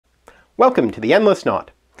Welcome to the Endless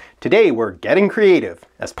Knot. Today we're getting creative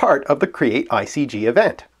as part of the Create ICG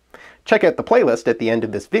event. Check out the playlist at the end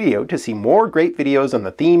of this video to see more great videos on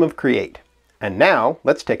the theme of create. And now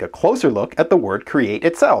let's take a closer look at the word create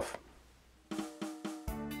itself.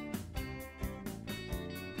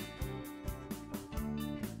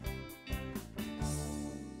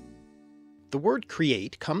 The word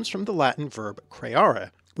create comes from the Latin verb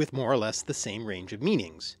creare, with more or less the same range of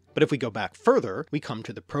meanings. But if we go back further, we come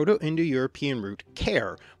to the Proto-Indo-European root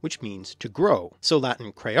care, which means to grow. So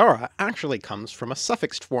Latin creare actually comes from a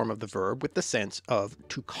suffixed form of the verb with the sense of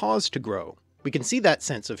to cause to grow. We can see that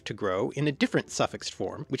sense of to grow in a different suffixed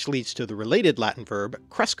form, which leads to the related Latin verb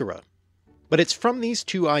crescere. But it's from these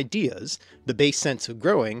two ideas, the base sense of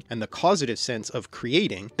growing and the causative sense of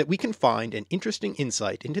creating, that we can find an interesting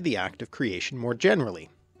insight into the act of creation more generally.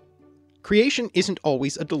 Creation isn't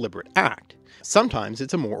always a deliberate act. Sometimes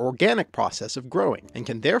it's a more organic process of growing, and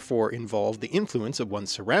can therefore involve the influence of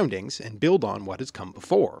one's surroundings and build on what has come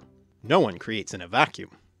before. No one creates in a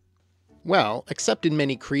vacuum. Well, except in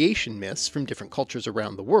many creation myths from different cultures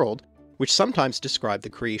around the world, which sometimes describe the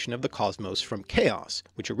creation of the cosmos from chaos,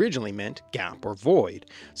 which originally meant gap or void,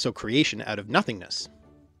 so creation out of nothingness.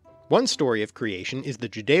 One story of creation is the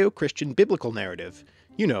Judeo-Christian biblical narrative,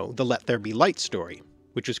 you know, the Let There Be Light story,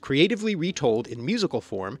 which was creatively retold in musical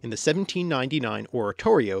form in the 1799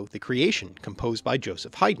 oratorio The Creation, composed by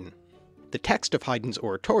Joseph Haydn. The text of Haydn's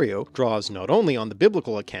oratorio draws not only on the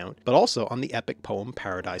biblical account, but also on the epic poem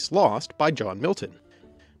Paradise Lost by John Milton.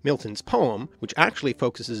 Milton's poem, which actually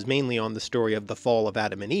focuses mainly on the story of the fall of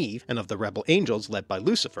Adam and Eve and of the rebel angels led by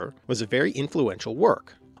Lucifer, was a very influential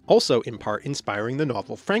work, also in part inspiring the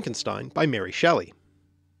novel Frankenstein by Mary Shelley.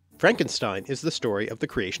 Frankenstein is the story of the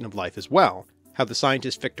creation of life as well, how the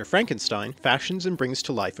scientist Victor Frankenstein fashions and brings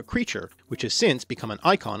to life a creature, which has since become an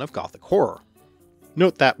icon of Gothic horror.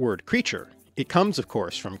 Note that word creature. It comes of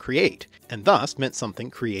course from create, and thus meant something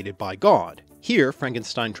created by God. Here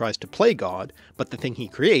Frankenstein tries to play God, but the thing he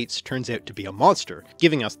creates turns out to be a monster,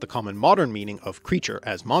 giving us the common modern meaning of creature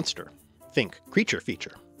as monster. Think creature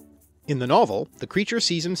feature. In the novel, the creature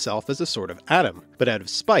sees himself as a sort of Adam, but out of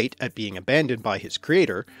spite at being abandoned by his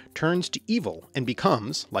creator, turns to evil and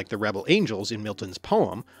becomes, like the rebel angels in Milton's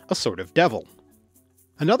poem, a sort of devil.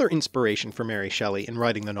 Another inspiration for Mary Shelley in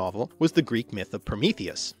writing the novel was the Greek myth of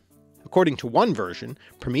Prometheus. According to one version,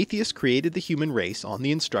 Prometheus created the human race on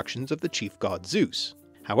the instructions of the chief god Zeus.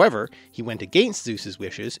 However, he went against Zeus's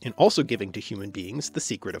wishes in also giving to human beings the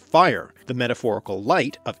secret of fire, the metaphorical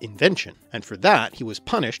light of invention, and for that he was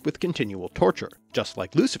punished with continual torture, just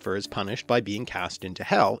like Lucifer is punished by being cast into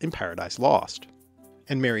hell in Paradise Lost.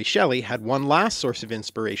 And Mary Shelley had one last source of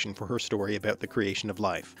inspiration for her story about the creation of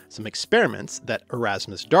life, some experiments that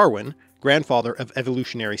Erasmus Darwin, grandfather of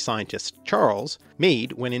evolutionary scientist Charles,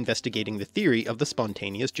 made when investigating the theory of the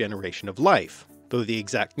spontaneous generation of life, though the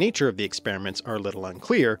exact nature of the experiments are a little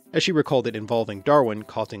unclear, as she recalled it involving Darwin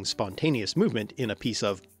causing spontaneous movement in a piece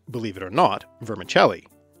of, believe it or not, vermicelli.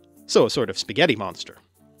 So a sort of spaghetti monster.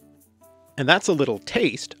 And that's a little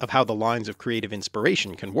taste of how the lines of creative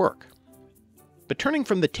inspiration can work. But turning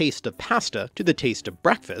from the taste of pasta to the taste of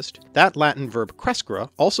breakfast, that Latin verb crescere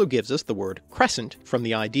also gives us the word crescent from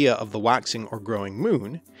the idea of the waxing or growing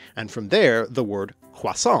moon, and from there the word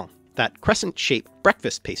croissant, that crescent-shaped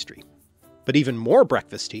breakfast pastry. But even more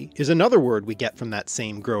breakfasty is another word we get from that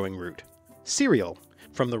same growing root, cereal,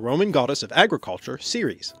 from the Roman goddess of agriculture,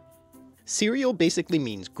 Ceres. Cereal basically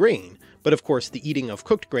means grain, but of course the eating of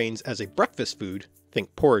cooked grains as a breakfast food,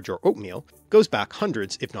 think porridge or oatmeal, goes back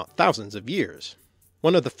hundreds if not thousands of years.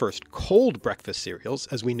 One of the first cold breakfast cereals,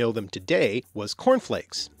 as we know them today, was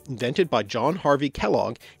cornflakes, invented by John Harvey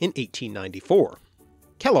Kellogg in 1894.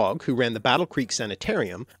 Kellogg, who ran the Battle Creek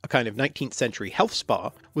Sanitarium, a kind of 19th century health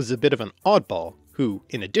spa, was a bit of an oddball, who,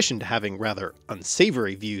 in addition to having rather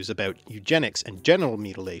unsavory views about eugenics and genital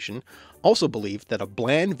mutilation, also believed that a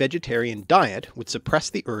bland vegetarian diet would suppress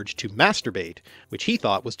the urge to masturbate, which he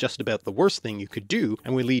thought was just about the worst thing you could do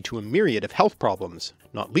and would lead to a myriad of health problems,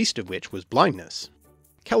 not least of which was blindness.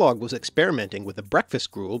 Kellogg was experimenting with a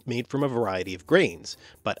breakfast gruel made from a variety of grains,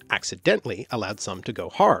 but accidentally allowed some to go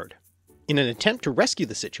hard. In an attempt to rescue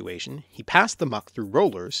the situation, he passed the muck through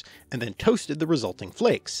rollers and then toasted the resulting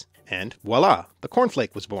flakes, and voila, the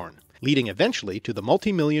cornflake was born, leading eventually to the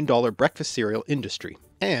multi-million-dollar breakfast cereal industry.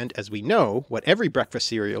 And as we know, what every breakfast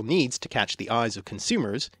cereal needs to catch the eyes of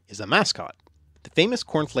consumers is a mascot. The famous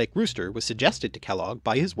cornflake rooster was suggested to Kellogg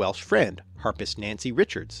by his Welsh friend, harpist Nancy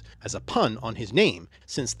Richards, as a pun on his name,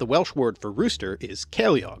 since the Welsh word for rooster is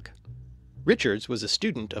ceiliog. Richards was a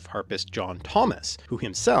student of harpist John Thomas, who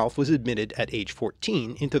himself was admitted at age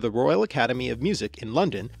 14 into the Royal Academy of Music in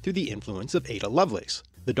London through the influence of Ada Lovelace,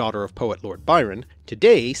 the daughter of poet Lord Byron,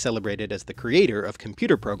 today celebrated as the creator of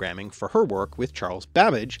computer programming for her work with Charles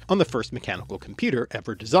Babbage on the first mechanical computer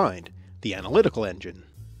ever designed, the analytical engine.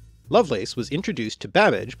 Lovelace was introduced to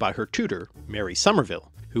Babbage by her tutor, Mary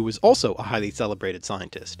Somerville, who was also a highly celebrated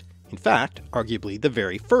scientist, in fact, arguably the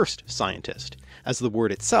very first scientist, as the word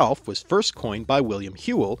itself was first coined by William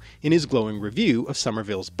Whewell in his glowing review of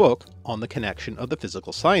Somerville's book On the Connection of the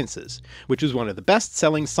Physical Sciences, which was one of the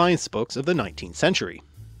best-selling science books of the 19th century.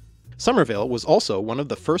 Somerville was also one of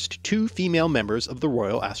the first 2 female members of the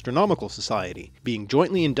Royal Astronomical Society, being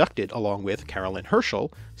jointly inducted along with Caroline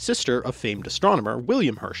Herschel, sister of famed astronomer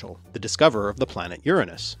William Herschel, the discoverer of the planet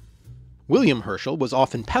Uranus. William Herschel was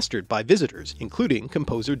often pestered by visitors, including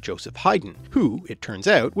composer Joseph Haydn, who, it turns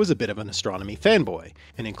out, was a bit of an astronomy fanboy,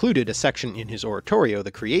 and included a section in his oratorio The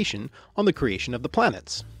Creation on the creation of the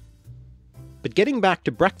planets. But getting back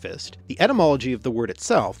to breakfast, the etymology of the word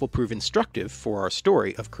itself will prove instructive for our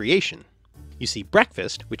story of creation. You see,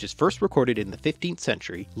 breakfast, which is first recorded in the 15th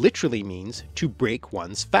century, literally means to break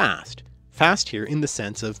one's fast. Fast here in the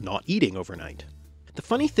sense of not eating overnight. The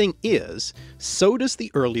funny thing is, so does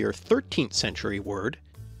the earlier 13th century word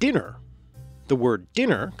dinner. The word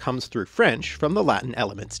dinner comes through French from the Latin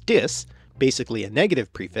elements dis, basically a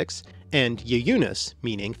negative prefix, and jejunus,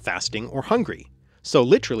 meaning fasting or hungry. So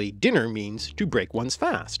literally dinner means to break one's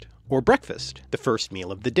fast, or breakfast, the first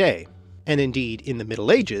meal of the day. And indeed, in the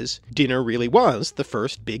Middle Ages, dinner really was the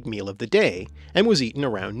first big meal of the day, and was eaten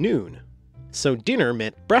around noon. So dinner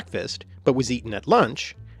meant breakfast, but was eaten at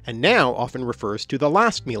lunch, and now often refers to the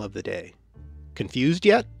last meal of the day. Confused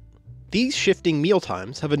yet? These shifting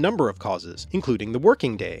mealtimes have a number of causes, including the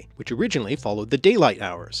working day, which originally followed the daylight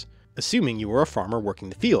hours, assuming you were a farmer working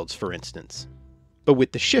the fields, for instance. But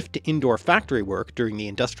with the shift to indoor factory work during the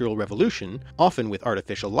Industrial Revolution, often with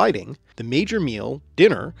artificial lighting, the major meal,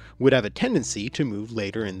 dinner, would have a tendency to move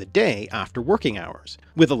later in the day after working hours,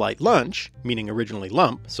 with a light lunch, meaning originally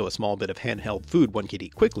lump, so a small bit of handheld food one could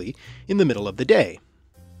eat quickly, in the middle of the day.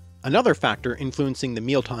 Another factor influencing the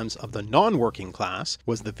mealtimes of the non-working class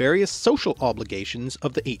was the various social obligations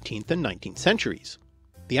of the 18th and 19th centuries.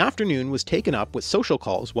 The afternoon was taken up with social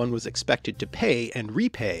calls one was expected to pay and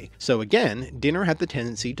repay, so again, dinner had the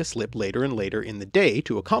tendency to slip later and later in the day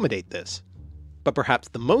to accommodate this. But perhaps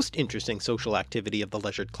the most interesting social activity of the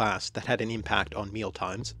leisured class that had an impact on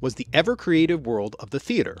mealtimes was the ever-creative world of the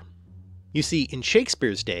theatre. You see, in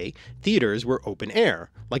Shakespeare's day, theatres were open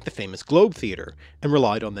air, like the famous Globe Theatre, and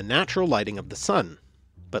relied on the natural lighting of the sun.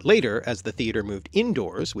 But later, as the theatre moved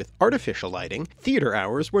indoors with artificial lighting, theatre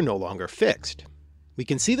hours were no longer fixed. We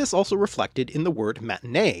can see this also reflected in the word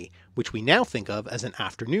matinee, which we now think of as an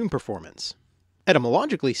afternoon performance.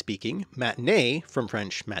 Etymologically speaking, matinee, from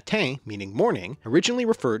French matin, meaning morning, originally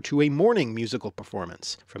referred to a morning musical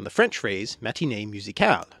performance, from the French phrase matinée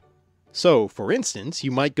musicale. So, for instance,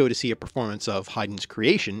 you might go to see a performance of Haydn's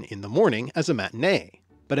Creation in the morning as a matinee.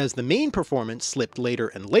 But as the main performance slipped later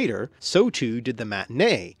and later, so too did the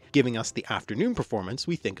matinee, giving us the afternoon performance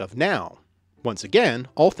we think of now. Once again,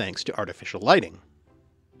 all thanks to artificial lighting.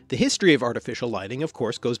 The history of artificial lighting of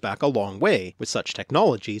course goes back a long way, with such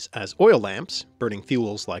technologies as oil lamps, burning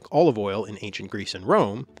fuels like olive oil in ancient Greece and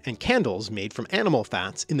Rome, and candles made from animal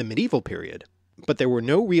fats in the medieval period. But there were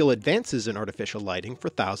no real advances in artificial lighting for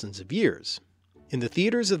thousands of years. In the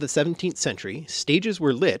theatres of the 17th century, stages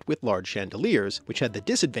were lit with large chandeliers, which had the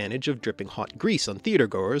disadvantage of dripping hot grease on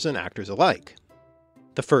theatregoers and actors alike.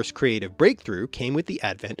 The first creative breakthrough came with the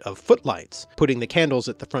advent of footlights, putting the candles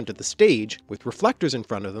at the front of the stage, with reflectors in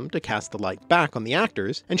front of them to cast the light back on the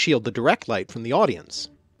actors and shield the direct light from the audience.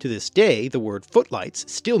 To this day, the word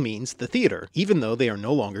footlights still means the theatre, even though they are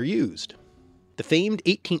no longer used. The famed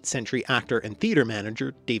 18th century actor and theatre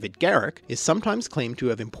manager David Garrick is sometimes claimed to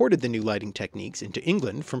have imported the new lighting techniques into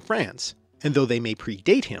England from France, and though they may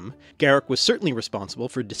predate him, Garrick was certainly responsible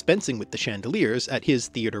for dispensing with the chandeliers at his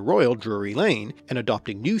Theatre Royal Drury Lane and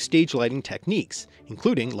adopting new stage lighting techniques,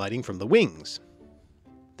 including lighting from the wings.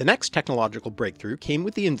 The next technological breakthrough came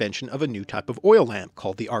with the invention of a new type of oil lamp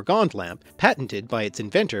called the Argand lamp, patented by its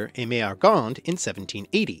inventor Aimé Argand in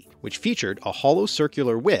 1780, which featured a hollow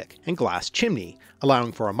circular wick and glass chimney,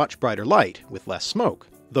 allowing for a much brighter light with less smoke,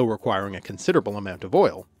 though requiring a considerable amount of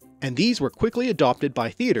oil. And these were quickly adopted by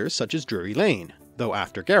theatres such as Drury Lane, though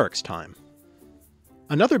after Garrick's time.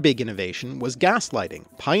 Another big innovation was gas lighting,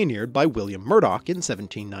 pioneered by William Murdoch in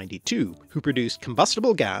 1792, who produced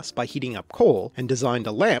combustible gas by heating up coal and designed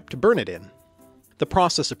a lamp to burn it in. The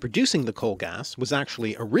process of producing the coal gas was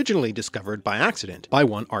actually originally discovered by accident by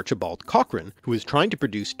one Archibald Cochrane, who was trying to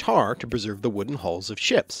produce tar to preserve the wooden hulls of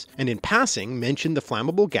ships, and in passing mentioned the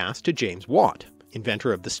flammable gas to James Watt,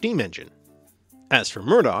 inventor of the steam engine. As for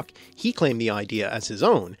Murdoch, he claimed the idea as his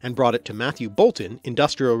own and brought it to Matthew Boulton,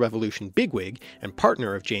 Industrial Revolution bigwig and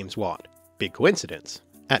partner of James Watt, big coincidence,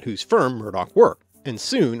 at whose firm Murdoch worked, and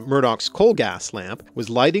soon Murdoch's coal gas lamp was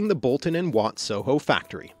lighting the Boulton and Watt Soho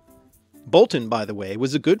factory. Boulton, by the way,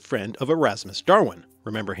 was a good friend of Erasmus Darwin.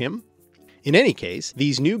 Remember him? In any case,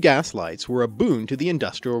 these new gas lights were a boon to the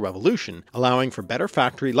Industrial Revolution, allowing for better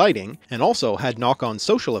factory lighting, and also had knock-on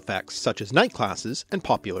social effects such as night classes and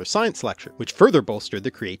popular science lectures, which further bolstered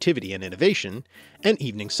the creativity and innovation, and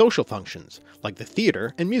evening social functions, like the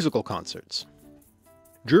theatre and musical concerts.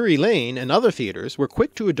 Drury Lane and other theatres were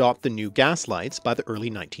quick to adopt the new gas lights by the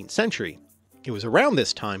early 19th century. It was around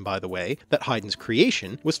this time, by the way, that Haydn's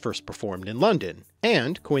Creation was first performed in London,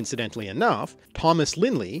 and, coincidentally enough, Thomas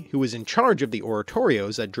Linley, who was in charge of the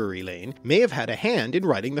oratorios at Drury Lane, may have had a hand in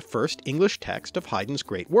writing the first English text of Haydn's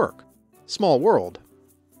great work. Small world.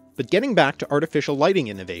 But getting back to artificial lighting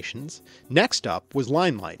innovations, next up was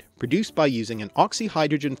limelight, produced by using an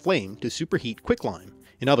oxyhydrogen flame to superheat quicklime,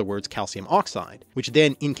 in other words calcium oxide, which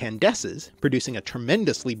then incandesces, producing a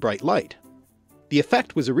tremendously bright light. The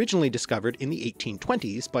effect was originally discovered in the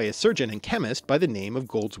 1820s by a surgeon and chemist by the name of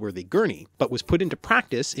Goldsworthy Gurney, but was put into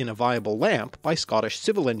practice in a viable lamp by Scottish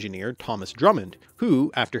civil engineer Thomas Drummond,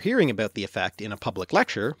 who, after hearing about the effect in a public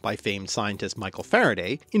lecture by famed scientist Michael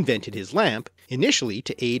Faraday, invented his lamp, initially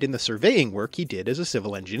to aid in the surveying work he did as a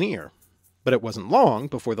civil engineer. But it wasn't long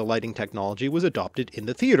before the lighting technology was adopted in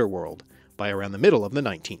the theatre world, by around the middle of the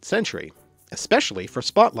 19th century, especially for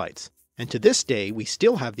spotlights. And to this day we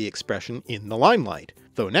still have the expression in the limelight,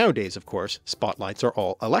 though nowadays of course spotlights are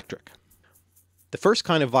all electric. The first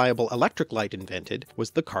kind of viable electric light invented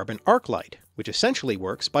was the carbon arc light, which essentially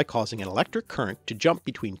works by causing an electric current to jump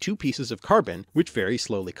between two pieces of carbon which very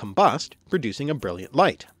slowly combust, producing a brilliant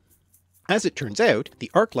light. As it turns out,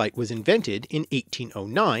 the arc light was invented in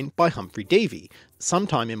 1809 by Humphrey Davy,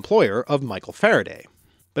 sometime employer of Michael Faraday.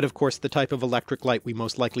 But of course the type of electric light we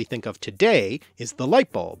most likely think of today is the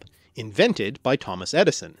light bulb, invented by Thomas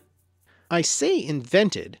Edison. I say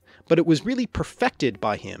invented, but it was really perfected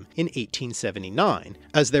by him in 1879,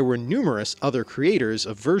 as there were numerous other creators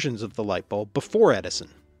of versions of the light bulb before Edison.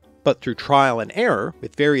 But through trial and error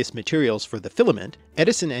with various materials for the filament,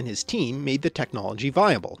 Edison and his team made the technology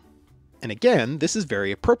viable. And again, this is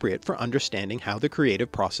very appropriate for understanding how the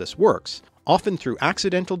creative process works, often through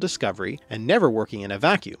accidental discovery and never working in a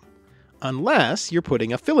vacuum, unless you're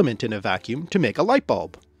putting a filament in a vacuum to make a light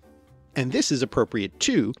bulb. And this is appropriate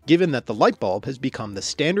too, given that the light bulb has become the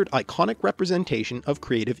standard iconic representation of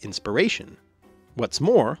creative inspiration. What's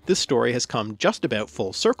more, this story has come just about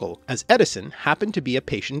full circle, as Edison happened to be a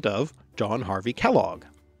patient of John Harvey Kellogg,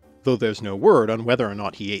 though there's no word on whether or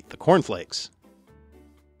not he ate the cornflakes.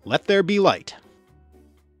 Let there be light.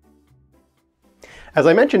 As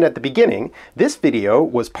I mentioned at the beginning, this video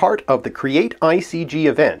was part of the Create ICG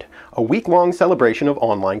event, a week-long celebration of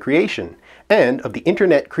online creation, and of the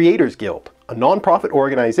Internet Creators Guild, a non-profit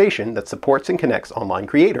organization that supports and connects online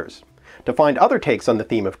creators. To find other takes on the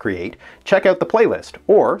theme of Create, check out the playlist,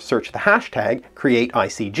 or search the hashtag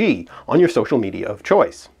CreateICG on your social media of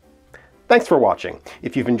choice. Thanks for watching.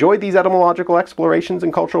 If you've enjoyed these etymological explorations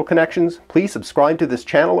and cultural connections, please subscribe to this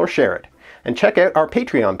channel or share it. And check out our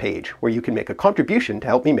Patreon page, where you can make a contribution to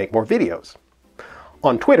help me make more videos.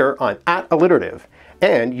 On Twitter, I'm @alliterative,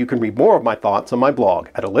 and you can read more of my thoughts on my blog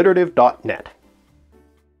at alliterative.net.